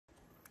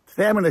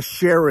Today I'm going to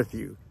share with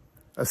you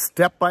a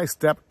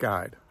step-by-step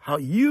guide how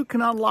you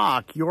can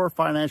unlock your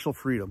financial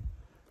freedom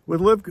with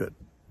LiveGood.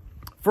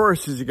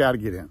 First is you got to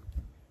get in.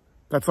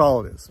 That's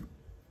all it is.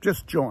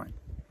 Just join.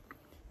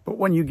 But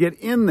when you get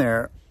in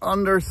there,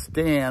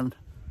 understand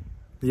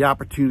the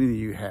opportunity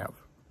you have.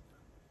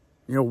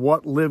 You know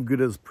what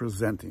LiveGood is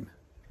presenting.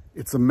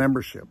 It's a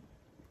membership.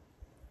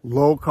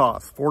 Low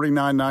cost,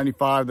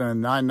 $49.95, then a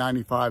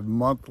 $9.95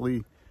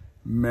 monthly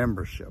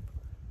membership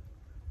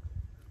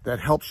that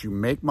helps you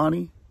make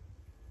money,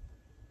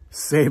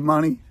 save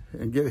money,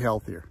 and get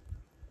healthier.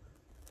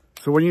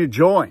 So when you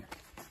join,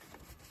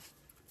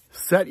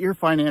 set your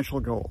financial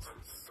goals.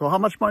 So how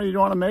much money do you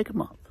want to make a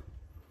month?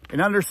 And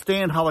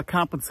understand how the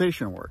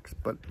compensation works.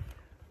 But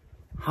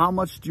how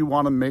much do you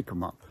want to make a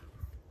month?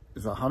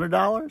 Is it $100,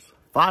 $500,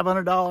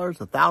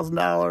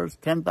 $1,000,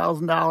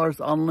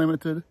 $10,000,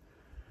 unlimited?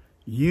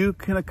 You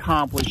can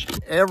accomplish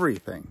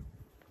everything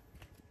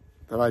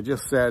that I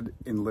just said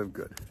in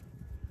LiveGood.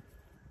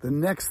 The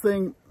next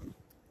thing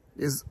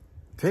is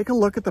take a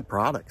look at the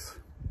products.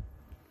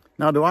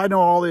 Now, do I know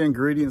all the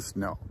ingredients?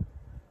 No.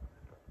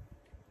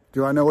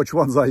 Do I know which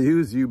ones I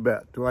use? You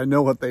bet. Do I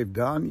know what they've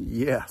done?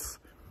 Yes.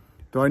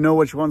 Do I know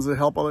which ones that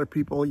help other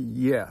people?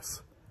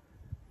 Yes.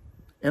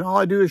 And all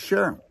I do is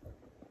share them.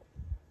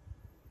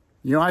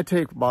 You know, I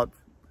take about,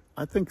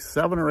 I think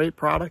 7 or 8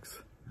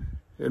 products,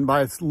 and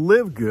by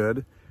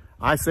LiveGood,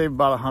 I save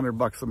about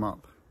 $100 a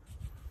month.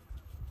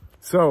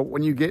 So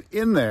when you get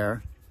in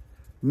there,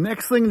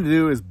 next thing to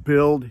do is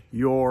build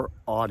your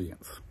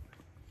audience.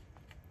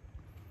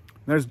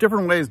 There's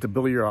different ways to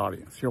build your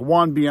audience.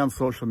 One, be on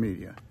social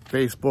media.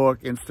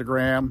 Facebook,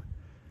 Instagram,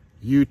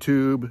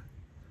 YouTube,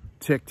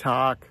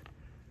 TikTok,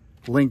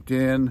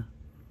 LinkedIn.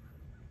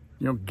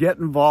 Get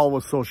involved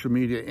with social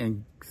media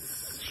and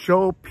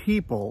show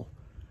people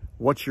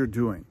what you're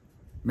doing.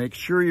 Make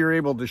sure you're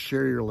able to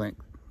share your link.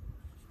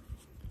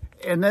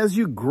 And as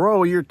you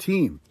grow your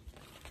team,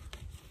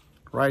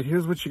 right,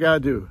 here's what you got to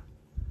do.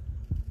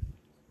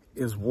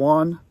 Is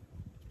 1,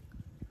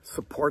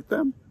 support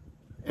them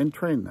and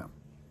train them.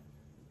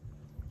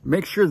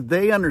 Make sure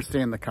they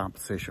understand the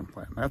compensation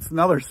plan. That's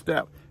another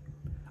step.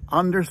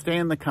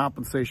 Understand the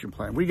compensation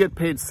plan. We get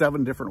paid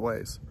 7 different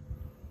ways.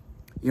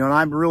 And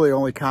I'm really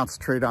only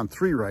concentrated on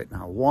 3 right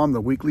now. 1,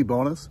 the weekly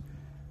bonus.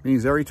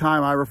 Means every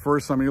time I refer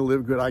somebody to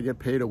LiveGood, I get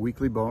paid a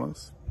weekly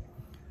bonus.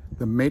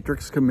 The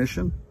matrix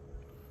commission.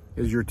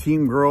 As your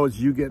team grows,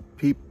 you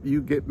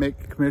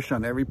make commission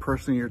on every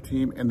person in your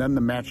team, and then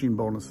the matching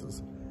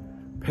bonuses.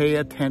 Pay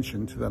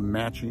attention to the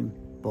matching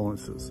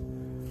bonuses.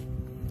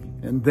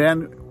 And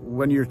then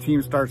when your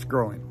team starts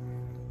growing,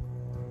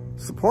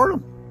 support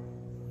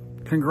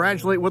them.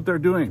 Congratulate what they're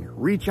doing.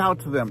 Reach out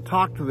to them,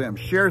 talk to them,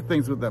 share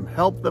things with them,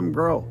 help them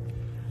grow.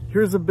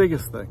 Here's the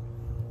biggest thing.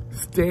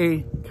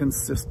 Stay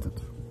consistent.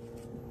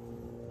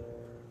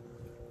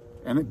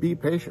 And be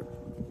patient.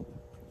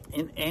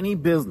 In any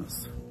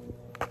business,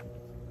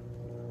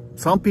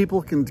 some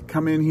people can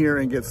come in here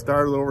and get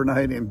started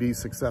overnight and be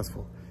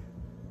successful.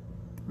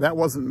 That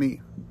wasn't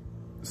me.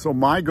 So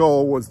my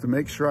goal was to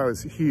make sure I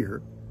was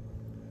here.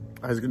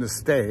 I was going to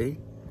stay,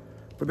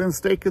 but then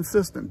stay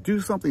consistent. Do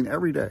something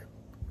every day.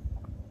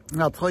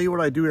 And I'll tell you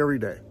what I do every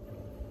day.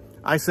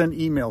 I send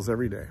emails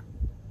every day.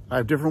 I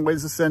have different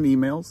ways to send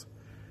emails.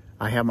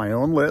 I have my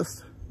own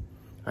list.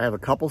 I have a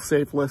couple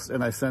safe lists,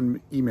 and I send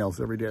emails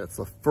every day. It's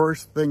the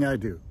first thing I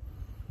do.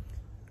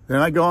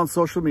 Then I go on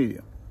social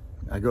media.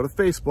 I go to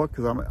Facebook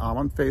because I'm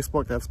on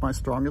Facebook. That's my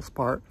strongest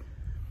part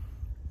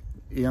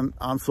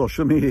on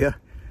social media.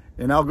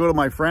 And I'll go to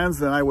my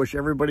friends and I wish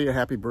everybody a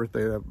happy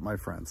birthday to my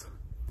friends.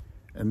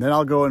 And then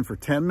I'll go in for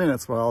 10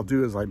 minutes. What I'll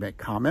do is I make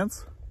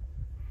comments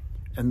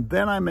and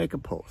then I make a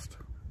post.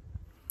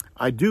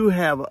 I do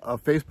have a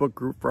Facebook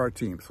group for our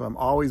team, so I'm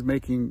always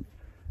making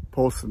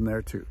posts in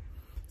there too.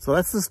 So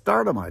that's the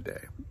start of my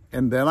day.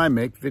 And then I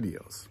make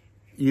videos,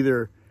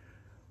 either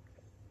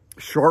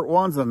short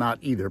ones or not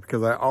either,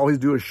 because I always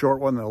do a short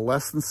one that are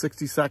less than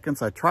 60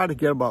 seconds. I try to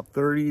get about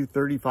 30,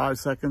 35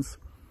 seconds.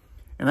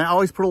 And I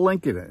always put a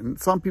link in it. And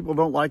some people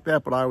don't like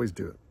that, but I always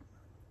do it.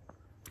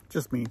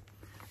 Just me.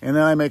 And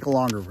then I make a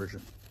longer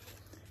version.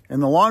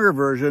 And the longer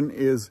version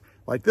is,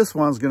 like this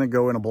one's going to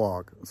go in a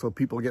blog. So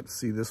people get to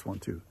see this one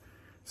too.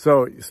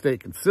 So you stay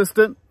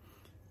consistent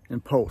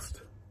and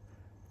post.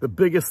 The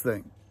biggest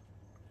thing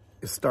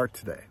is start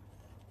today.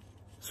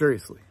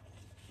 Seriously.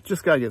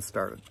 Just got to get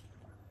started.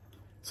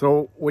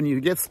 So when you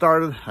get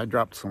started, I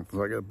dropped something,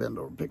 so I got to bend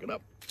over and pick it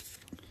up.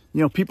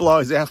 People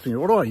always ask me,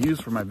 what do I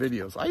use for my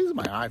videos? I use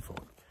my iPhone.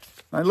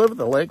 I live at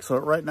the lake, so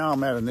right now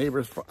I'm at a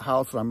neighbor's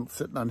house. I'm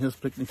sitting on his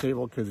picnic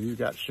table because he's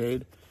got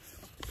shade.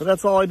 But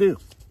that's all I do.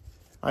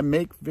 I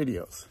make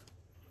videos.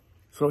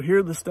 So here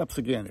are the steps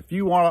again. If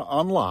you want to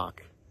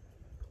unlock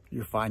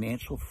your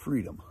financial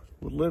freedom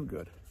with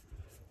LiveGood,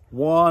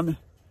 1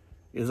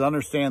 is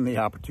understand the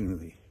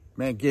opportunity.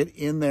 Man, get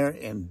in there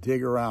and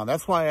dig around.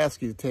 That's why I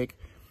ask you to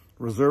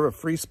reserve a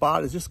free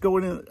spot, is just go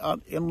in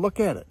and look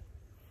at it.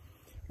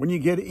 When you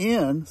get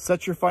in,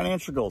 set your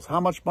financial goals.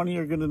 How much money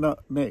you're going to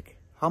make.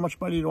 How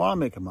much money do you want to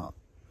make a month?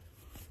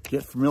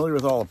 Get familiar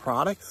with all the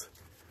products.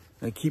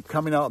 They keep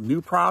coming out with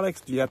new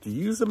products. Do you have to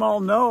use them all?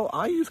 No,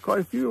 I use quite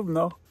a few of them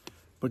though.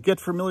 But get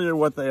familiar with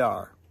what they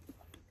are.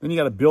 Then you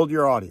got to build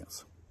your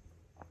audience.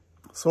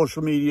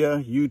 Social media,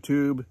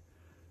 YouTube,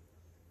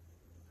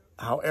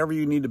 however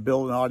you need to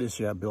build an audience,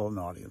 you got to build an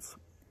audience.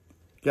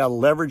 You got to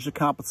leverage the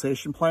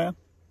compensation plan.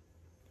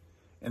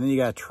 And then you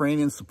got to train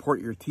and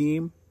support your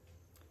team.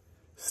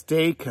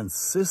 Stay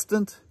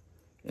consistent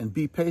and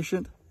be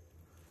patient.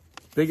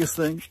 Biggest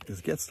thing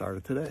is get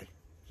started today.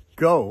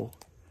 Go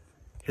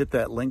hit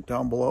that link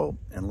down below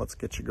and let's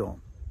get you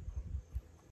going.